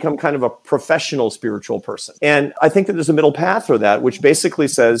actually become kind of a professional spiritual person. And I think that there's a middle path for that, which basically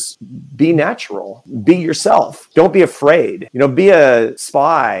says, be natural, be yourself. Don't be afraid. Be a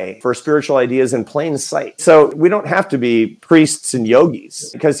spy for spiritual ideas in plain sight. So we don't have to be priests and yogis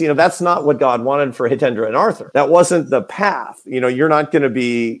because, that's not what God wanted for Hitendra and Arthur. That wasn't the path. You're not going to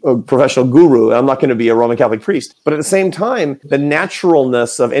be a professional guru. I'm not going to be a Roman Catholic priest. But at the same time, the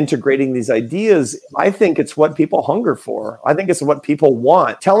naturalness of integrating these ideas, I think it's what people hunger for. I think it's what people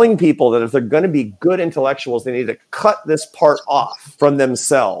want. Telling people that if they're going to be good intellectuals, they need to cut this part off from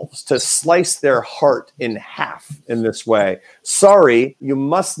themselves, to slice their heart in half in this way. Sorry, you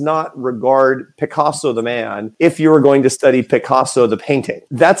must not regard Picasso the man if you were going to study Picasso the painting.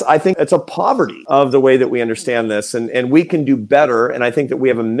 I think it's a poverty of the way that we understand this, and we can do better. And I think that we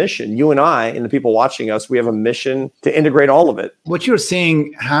have a mission. You and I, and the people watching us, we have a mission to integrate all of it. What you're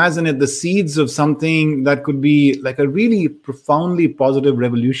saying has in it the seeds of something that could be like a really profoundly positive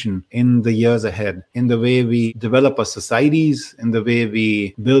revolution in the years ahead, in the way we develop our societies, in the way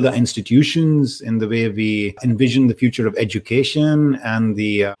we build our institutions, in the way we envision the future of education, and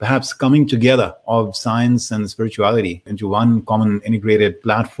the perhaps coming together of science and spirituality into one common integrated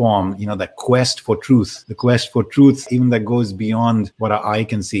platform, that quest for truth, even that goes beyond what our eye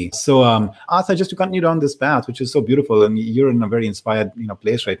can see. So Arthur, just to continue down this path, which is so beautiful, and you're in a very inspired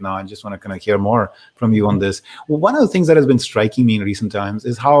place right now. I just want to kind of hear more from you on this. Well, one of the things that has been striking me in recent times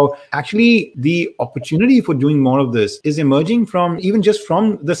is how actually the opportunity for doing more of this is emerging from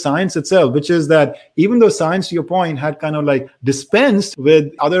the science itself, which is that even though science, to your point, had kind of like dispensed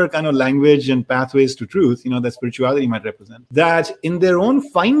with other kind of language and pathways to truth, that spirituality might represent, that in their own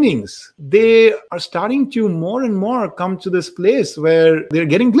findings, they are starting to more and more come to this place where they're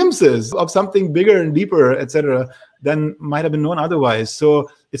getting glimpses of something bigger and deeper, etc., than might have been known otherwise. So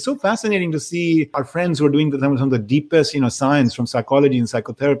it's so fascinating to see our friends who are doing some of the deepest, science from psychology and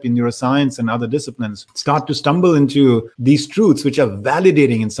psychotherapy, neuroscience and other disciplines start to stumble into these truths, which are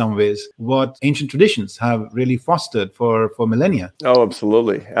validating in some ways what ancient traditions have really fostered for millennia. Oh,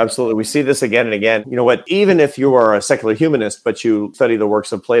 absolutely. Absolutely. We see this again and again. Even if you are a secular humanist, but you study the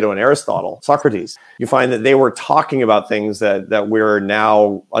works of Plato and Aristotle, Socrates, you find that they were talking about things that we're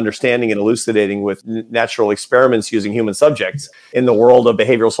now understanding and elucidating with natural experiments using human subjects in the world of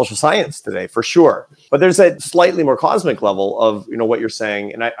behavioral social science today, for sure. But there's a slightly more cosmic level of, what you're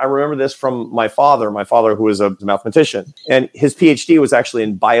saying. And I remember this from my father who was a mathematician, and his PhD was actually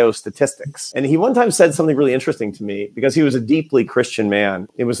in biostatistics. And he one time said something really interesting to me because he was a deeply Christian man.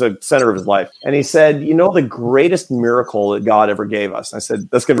 It was the center of his life. And he said, the greatest miracle that God ever gave us. And I said,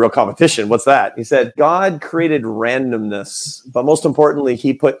 that's going to be real competition. What's that? He said, God created randomness, but most importantly,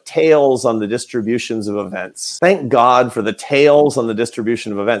 he put tails on the distributions of events. Thank God for the tails on the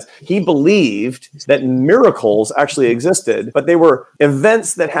distribution of events. He believed that miracles actually existed, but they were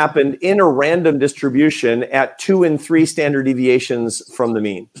events that happened in a random distribution at 2 and 3 standard deviations from the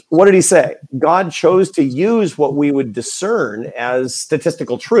mean. What did he say? God chose to use what we would discern as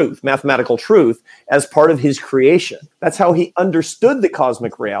statistical truth, mathematical truth, as part of his creation. That's how he understood the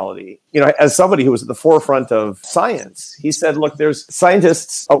cosmic reality. As somebody who was at the forefront of science, he said, look, there's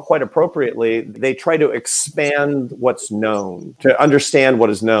scientists, quite appropriately, they try to expand what's known, to understand what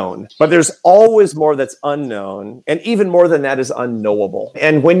is known. But there's always more that's unknown, and even more than that is unknowable.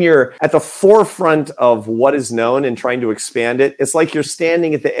 And when you're at the forefront of what is known and trying to expand it, it's like you're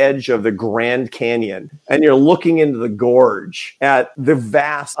standing at the edge of the Grand Canyon, and you're looking into the gorge at the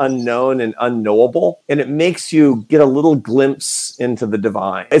vast unknown and unknowable, and it makes you get a little glimpse into the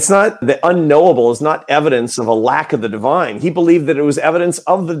divine. It's not, the unknowable is not evidence of a lack of the divine. He believed that it was evidence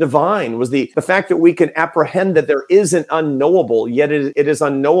of the divine, was the fact that we can apprehend that there is an unknowable, yet it is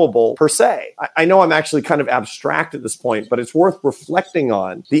unknowable per se. I know I'm actually kind of abstract at this point, but it's worth reflecting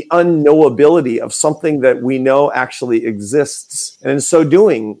on the unknowability of something that we know actually exists. And in so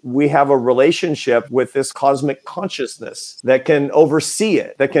doing, we have a relationship with this cosmic consciousness that can oversee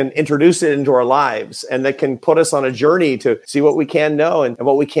it, that can introduce it into our lives, and that can put us on a journey to see what we can know and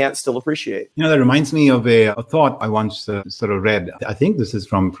what we can't still appreciate. That reminds me of a thought I once sort of read. I think this is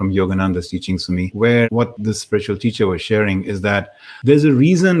from Yogananda's teachings to me, where what the spiritual teacher was sharing is that there's a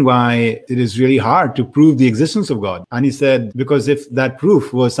reason why it is really hard to prove the existence of God. And he said, because if that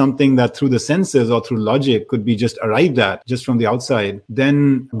proof was something that through the senses or through logic could be just arrived at just from the outside,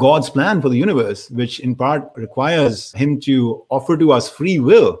 then God's plan for the universe, which in part requires him to offer to us free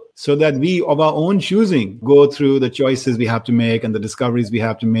will, so that we, of our own choosing, go through the choices we have to make and the discoveries we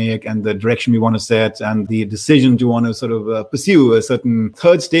have to make and the direction we want to set and the decision to want to sort of pursue a certain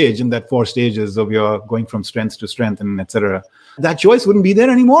third stage in that 4 stages of your going from strength to strength and etc. That choice wouldn't be there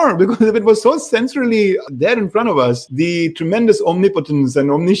anymore, because if it was so centrally there in front of us, the tremendous omnipotence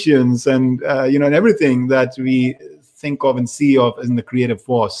and omniscience and and everything that we think of and see of as in the creative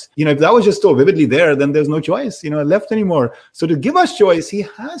force. If that was just so vividly there, then there's no choice, left anymore. So to give us choice, he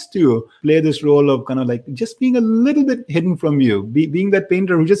has to play this role of kind of like just being a little bit hidden from you, being that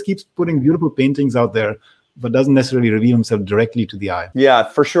painter who just keeps putting beautiful paintings out there, but doesn't necessarily reveal himself directly to the eye. Yeah,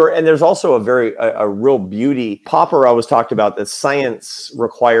 for sure. And there's also a real beauty. Popper always talked about that science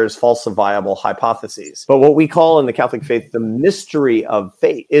requires falsifiable hypotheses. But what we call in the Catholic faith, the mystery of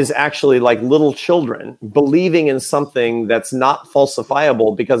faith, is actually like little children believing in something that's not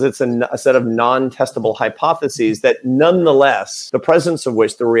falsifiable because it's a set of non-testable hypotheses that nonetheless, the presence of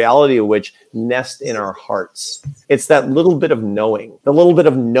which, the reality of which, nest in our hearts. It's that little bit of knowing, the little bit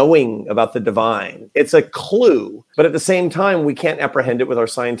of knowing about the divine. It's a clue, but at the same time, we can't apprehend it with our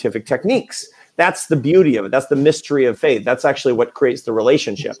scientific techniques. That's the beauty of it. That's the mystery of faith. That's actually what creates the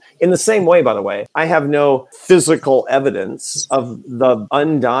relationship. In the same way, by the way, I have no physical evidence of the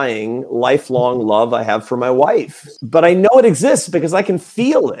undying, lifelong love I have for my wife. But I know it exists because I can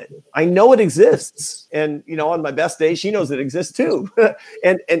feel it. I know it exists. And, on my best day, she knows it exists too.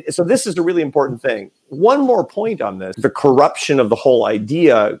 and so this is a really important thing. One more point on this. The corruption of the whole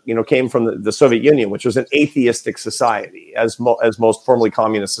idea, came from the Soviet Union, which was an atheistic society, as most formerly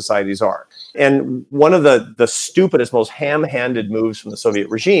communist societies are. And one of the stupidest, most ham-handed moves from the Soviet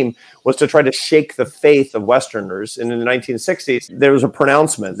regime was to try to shake the faith of Westerners. And in the 1960s, there was a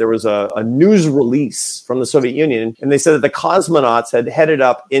pronouncement. There was a news release from the Soviet Union, and they said that the cosmonauts had headed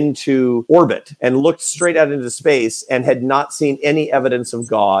up into orbit and looked straight out into space and had not seen any evidence of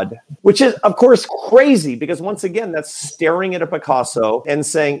God, which is, of course, crazy, because once again, that's staring at a Picasso and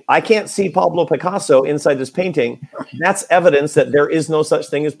saying, I can't see Pablo Picasso inside this painting. That's evidence that there is no such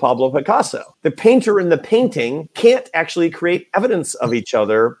thing as Pablo Picasso. The painter and the painting can't actually create evidence of each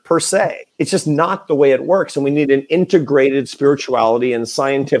other per se. It's just not the way it works. And we need an integrated spirituality and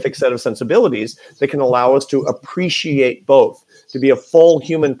scientific set of sensibilities that can allow us to appreciate both, to be a full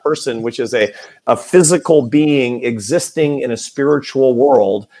human person, which is a physical being existing in a spiritual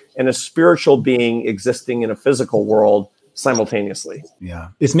world, and a spiritual being existing in a physical world simultaneously. Yeah.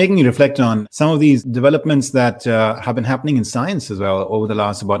 It's making me reflect on some of these developments that have been happening in science as well over the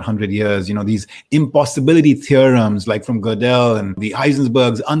last about 100 years. These impossibility theorems like from Gödel and the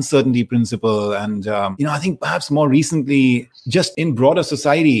Heisenberg's uncertainty principle. And, I think perhaps more recently, just in broader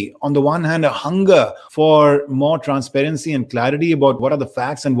society, on the one hand, a hunger for more transparency and clarity about what are the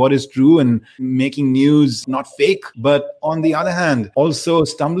facts and what is true and making news not fake. But on the other hand, also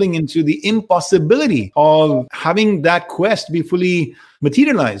stumbling into the impossibility of having that quest be fully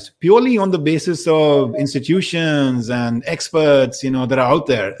materialized purely on the basis of institutions and experts, that are out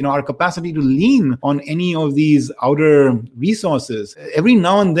there. Our capacity to lean on any of these outer resources. Every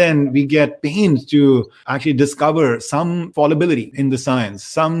now and then we get pained to actually discover some fallibility in the science,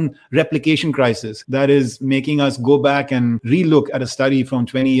 some replication crisis that is making us go back and relook at a study from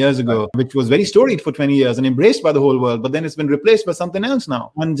 20 years ago, which was very storied for 20 years and embraced by the whole world, but then it's been replaced by something else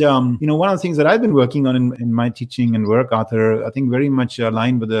now. And, one of the things that I've been working on in my teaching and work, Arthur, I think very much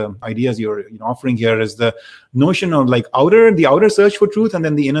aligned with the ideas you're offering here, is the notion of like the outer search for truth and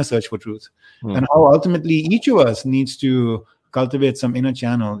then the inner search for truth, and how ultimately each of us needs to cultivate some inner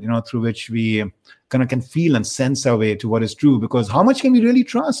channel, through which we kind of can feel and sense our way to what is true. Because how much can we really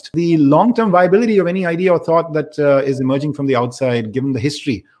trust the long-term viability of any idea or thought that is emerging from the outside, given the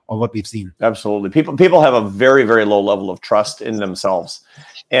history of what we've seen. Absolutely. People have a very, very low level of trust in themselves.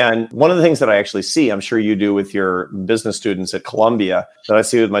 And one of the things that I actually see, I'm sure you do with your business students at Columbia, that I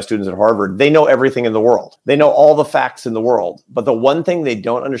see with my students at Harvard, they know everything in the world. They know all the facts in the world. But the one thing they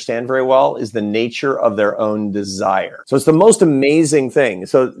don't understand very well is the nature of their own desire. So it's the most amazing thing.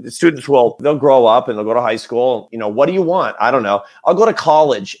 So students they'll grow up and they'll go to high school. What do you want? I don't know. I'll go to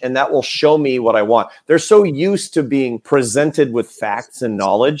college and that will show me what I want. They're so used to being presented with facts and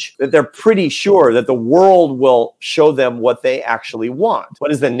knowledge that they're pretty sure that the world will show them what they actually want.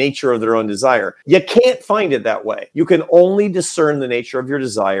 What is the nature of their own desire? You can't find it that way. You can only discern the nature of your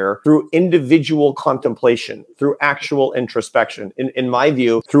desire through individual contemplation, through actual introspection. In my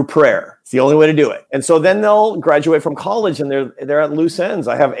view, through prayer. It's the only way to do it. And so then they'll graduate from college and they're at loose ends.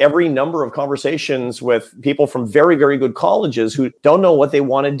 I have every number of conversations with people from very, very good colleges who don't know what they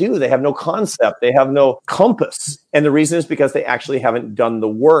want to do. They have no concept. They have no compass. And the reason is because they actually haven't done the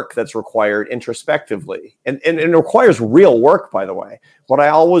work that's required introspectively. And it requires real work, by the way. What I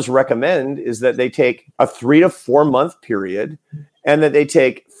always recommend is that they take a 3 to 4 month period and that they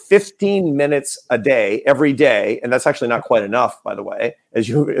take 15 minutes a day, every day. And that's actually not quite enough, by the way, as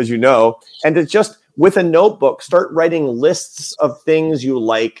you know, and to just with a notebook, start writing lists of things you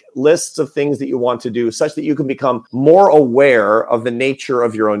like, lists of things that you want to do, such that you can become more aware of the nature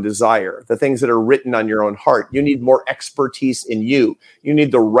of your own desire, the things that are written on your own heart. You need more expertise in you. You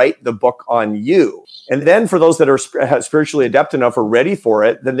need to write the book on you. And then for those that are spiritually adept enough or ready for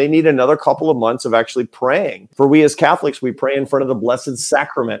it, then they need another couple of months of actually praying. For we as Catholics, we pray in front of the Blessed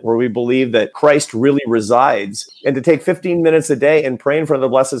Sacrament, where we believe that Christ really resides. And to take 15 minutes a day and pray in front of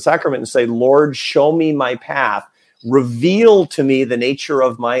the Blessed Sacrament and say, Lord, show me my path. Reveal to me the nature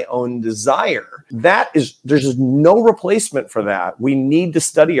of my own desire. There's just no replacement for that. We need to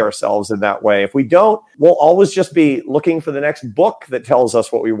study ourselves in that way. If we don't, we'll always just be looking for the next book that tells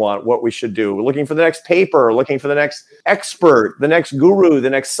us what we want, what we should do. We're looking for the next paper, looking for the next expert, the next guru, the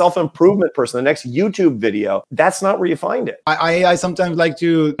next self-improvement person, the next YouTube video. That's not where you find it. I sometimes like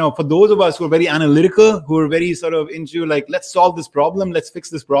to, for those of us who are very analytical, who are very sort of into like, let's solve this problem, let's fix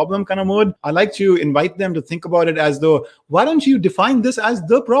this problem kind of mode, I like to invite them to think about it as though, why don't you define this as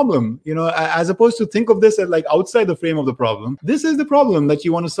the problem, as opposed to think of this as like outside the frame of the problem. This is the problem that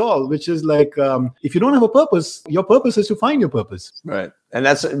you want to solve, which is like, if you don't have a purpose, your purpose is to find your purpose. Right. And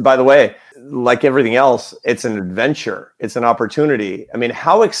that's, by the way, like everything else, it's an adventure. It's an opportunity. I mean,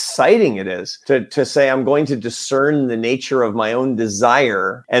 how exciting it is to say, I'm going to discern the nature of my own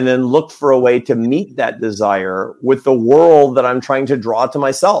desire and then look for a way to meet that desire with the world that I'm trying to draw to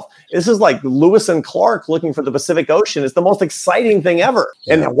myself. This is like Lewis and Clark looking for the Pacific Ocean. It's the most exciting thing ever.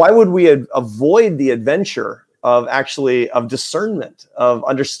 Yeah. And why would we avoid the adventure of discernment, of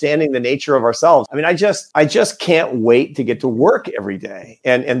understanding the nature of ourselves? I mean, I just can't wait to get to work every day.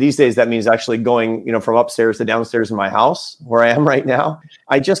 And these days that means actually going, from upstairs to downstairs in my house where I am right now.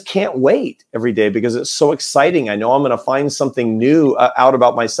 I just can't wait every day because it's so exciting. I know I'm going to find something new out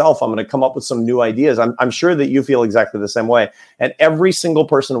about myself. I'm going to come up with some new ideas. I'm sure that you feel exactly the same way. And every single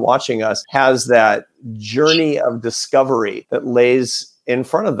person watching us has that journey of discovery that lays in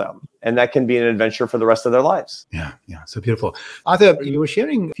front of them. And that can be an adventure for the rest of their lives. Yeah. So beautiful. Arthur, you were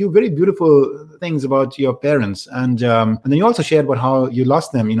sharing a few very beautiful things about your parents. And then you also shared about how you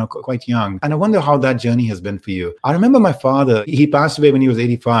lost them, quite young. And I wonder how that journey has been for you. I remember my father, he passed away when he was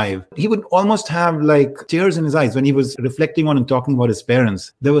 85. He would almost have like tears in his eyes when he was reflecting on and talking about his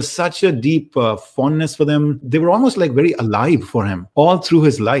parents. There was such a deep fondness for them. They were almost like very alive for him all through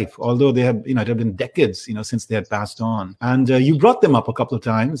his life, although they had, it had been decades, since they had passed on. And you brought them up a couple of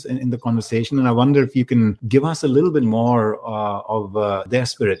times in the conversation, and I wonder if you can give us a little bit more of their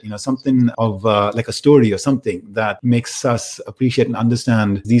spirit, something of like a story or something that makes us appreciate and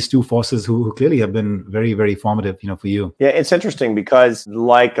understand these two forces who clearly have been very, very formative, for you. Yeah, it's interesting because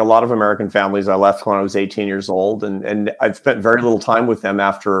like a lot of American families, I left when I was 18 years old, and I've spent very little time with them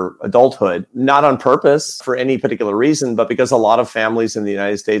after adulthood, not on purpose for any particular reason, but because a lot of families in the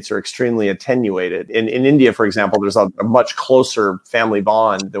United States are extremely attenuated. In India, for example, there's a much closer family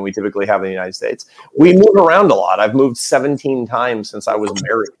bond than we typically have in the United States. We move around a lot. I've moved 17 times since I was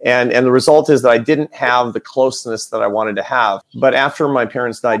married. And the result is that I didn't have the closeness that I wanted to have. But after my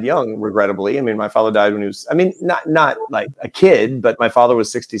parents died young, regrettably, I mean, my father died when he was, not like a kid, but my father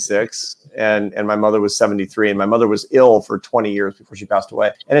was 66 and my mother was 73. And my mother was ill for 20 years before she passed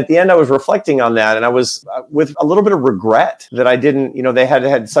away. And at the end, I was reflecting on that. And I was with a little bit of regret that I didn't, they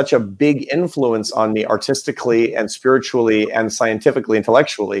had such a big influence on me artistically and spiritually and scientifically,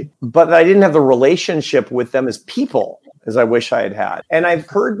 intellectually, but I didn't have the relationship with them as people as I wish I had had. And I've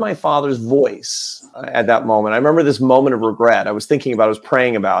heard my father's voice at that moment. I remember this moment of regret. I was thinking about it, I was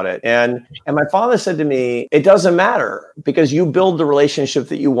praying about it. And my father said to me, it doesn't matter because you build the relationship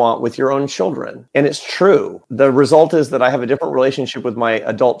that you want with your own children. And it's true. The result is that I have a different relationship with my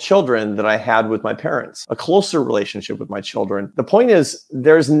adult children than I had with my parents, a closer relationship with my children. The point is,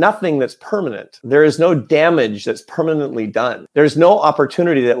 there's nothing that's permanent. There is no damage that's permanently done. There's no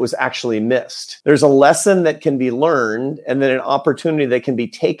opportunity that was actually missed. There's a lesson that can be learned and then an opportunity that can be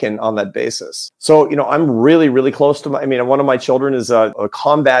taken on that basis. So, I'm really, really close to one of my children is a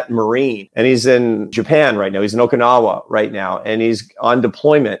combat Marine, and he's in Japan right now. He's in Okinawa right now, and he's on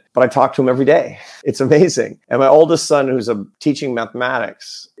deployment, but I talk to him every day. It's amazing. And my oldest son, who's teaching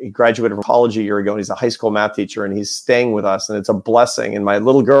mathematics, he graduated from college a year ago, and he's a high school math teacher, and he's staying with us, and it's a blessing. And my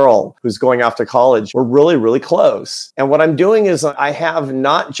little girl, who's going off to college, we're really, really close. And what I'm doing is I have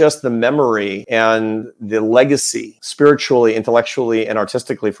not just the memory and the legacy spiritually, intellectually, and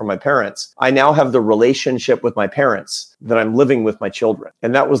artistically from my parents. I now have the relationship with my parents that I'm living with my children.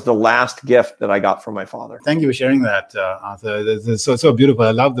 And that was the last gift that I got from my father. Thank you for sharing that, Arthur. It's so beautiful.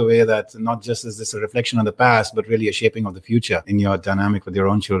 I love the way that not just is this a reflection on the past, but really a shaping of the future in your dynamic with your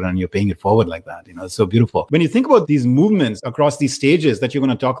own children, and you're paying it forward like that. It's so beautiful. When you think about these movements across these stages that you're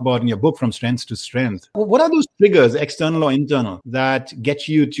going to talk about in your book, From Strength to Strength, what are those triggers, external or internal, that get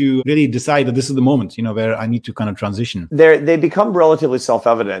you to really decide that this is the moment, where I need to kind of transition? They become relatively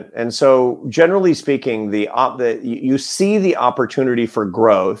self-evident. And so generally speaking, you see the opportunity for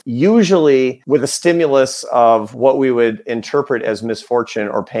growth, usually with a stimulus of what we would interpret as misfortune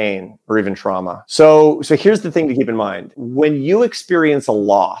or pain or even trauma. So here's the thing to keep in mind. When you experience a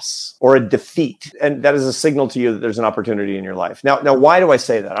loss or a defeat, and that is a signal to you that there's an opportunity in your life. Now, why do I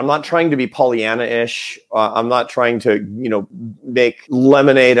say that? I'm not trying to be Pollyanna-ish. I'm not trying to, make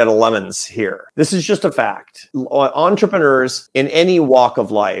lemonade out of lemons here. This is just a fact. Entrepreneurs in any walk of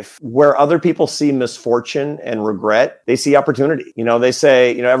life, where other people see misfortune and regret, they see opportunity. They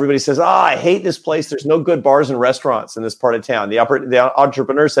say, everybody says, I hate this place. There's no good bars and restaurants in this part of town. The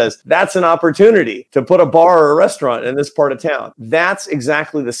entrepreneur says, that's an opportunity to put a bar or a restaurant in this part of town. That's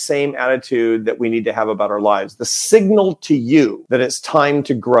exactly the same attitude that we need to have about our lives. The signal to you that it's time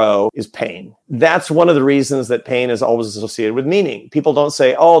to grow is pain. That's one of the reasons that pain is always associated with meaning. People don't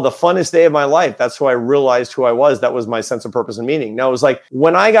say, the funnest day of my life. That's who I realized who I was. That was my sense of purpose and meaning. No, it was like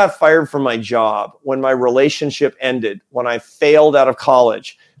when I got fired from my job, when my relationship ended, when I failed out of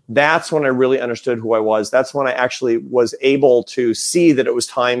college, that's when I really understood who I was. That's when I actually was able to see that it was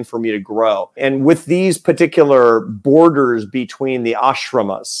time for me to grow. And with these particular borders between the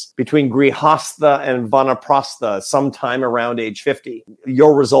ashramas, between grihastha and vanaprastha, sometime around age 50,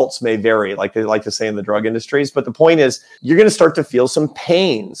 your results may vary, like they like to say in the drug industries. But the point is, you're going to start to feel some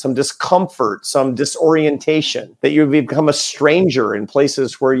pain, some discomfort, some disorientation, that you've become a stranger in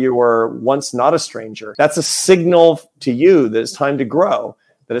places where you were once not a stranger. That's a signal to you that it's time to grow,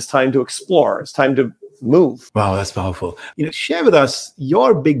 that it's time to explore, it's time to move. Wow, that's powerful. Share with us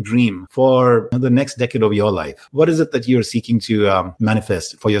your big dream for the next decade of your life. What is it that you're seeking to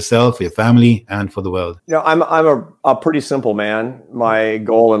manifest for yourself, for your family, and for the world? I'm a pretty simple man. My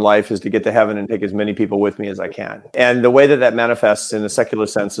goal in life is to get to heaven and take as many people with me as I can. And the way that manifests in a secular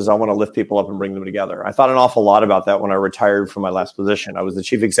sense is I want to lift people up and bring them together. I thought an awful lot about that when I retired from my last position. I was the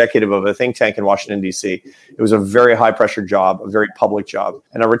chief executive of a think tank in Washington, D.C. It was a very high pressure job, a very public job.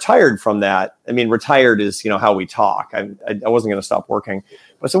 And I retired from that. Retired is, how we talk. I wasn't going to stop working.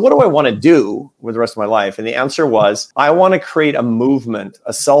 But I said, what do I want to do with the rest of my life? And the answer was, I want to create a movement,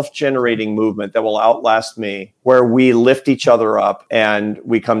 a self-generating movement that will outlast me, where we lift each other up and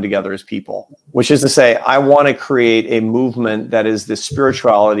we come together as people. Which is to say, I want to create a movement that is the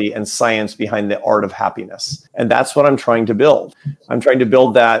spirituality and science behind the art of happiness. And that's what I'm trying to build. I'm trying to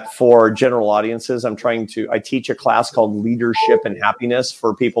build that for general audiences. I teach a class called Leadership and Happiness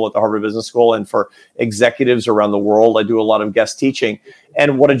for people at the Harvard Business School and for executives around the world. I do a lot of guest teaching.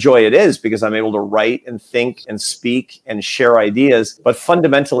 And what a joy it is, because I'm able to write and think and speak and share ideas. But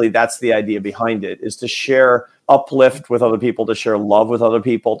fundamentally, that's the idea behind it, is to share uplift with other people, to share love with other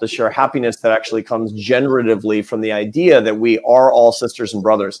people, to share happiness that actually comes generatively from the idea that we are all sisters and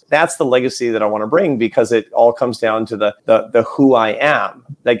brothers. That's the legacy that I want to bring, because it all comes down to the who I am.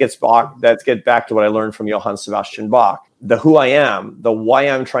 That gets back to what I learned from Johann Sebastian Bach. The who I am, the why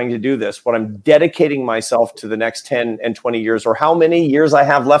I'm trying to do this, what I'm dedicating myself to the next 10 and 20 years, or how many years I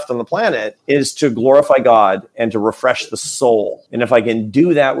have left on the planet, is to glorify God and to refresh the soul. And if I can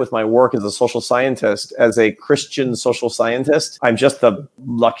do that with my work as a social scientist, as a Christian social scientist. I'm just the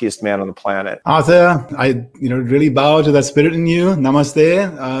luckiest man on the planet. Arthur, I really bow to that spirit in you.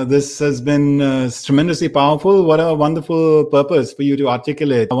 Namaste. This has been tremendously powerful. What a wonderful purpose for you to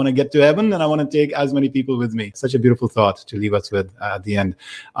articulate. I want to get to heaven and I want to take as many people with me. Such a beautiful thought to leave us with at the end.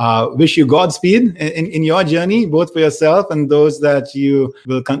 Wish you Godspeed in your journey, both for yourself and those that you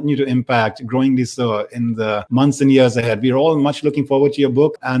will continue to impact, growingly so in the months and years ahead. We're all much looking forward to your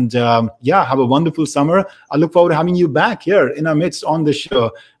book. And have a wonderful summer. I look forward to having you back here in our midst on the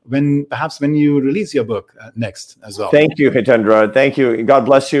show when you release your book next as well. Thank you, Hitendra. Thank you. God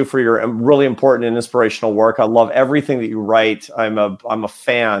bless you for your really important and inspirational work. I love everything that you write. I'm a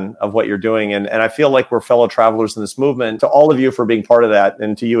fan of what you're doing. And I feel like we're fellow travelers in this movement. To all of you for being part of that,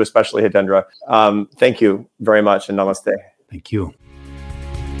 and to you especially, Hitendra. Thank you very much, and namaste. Thank you.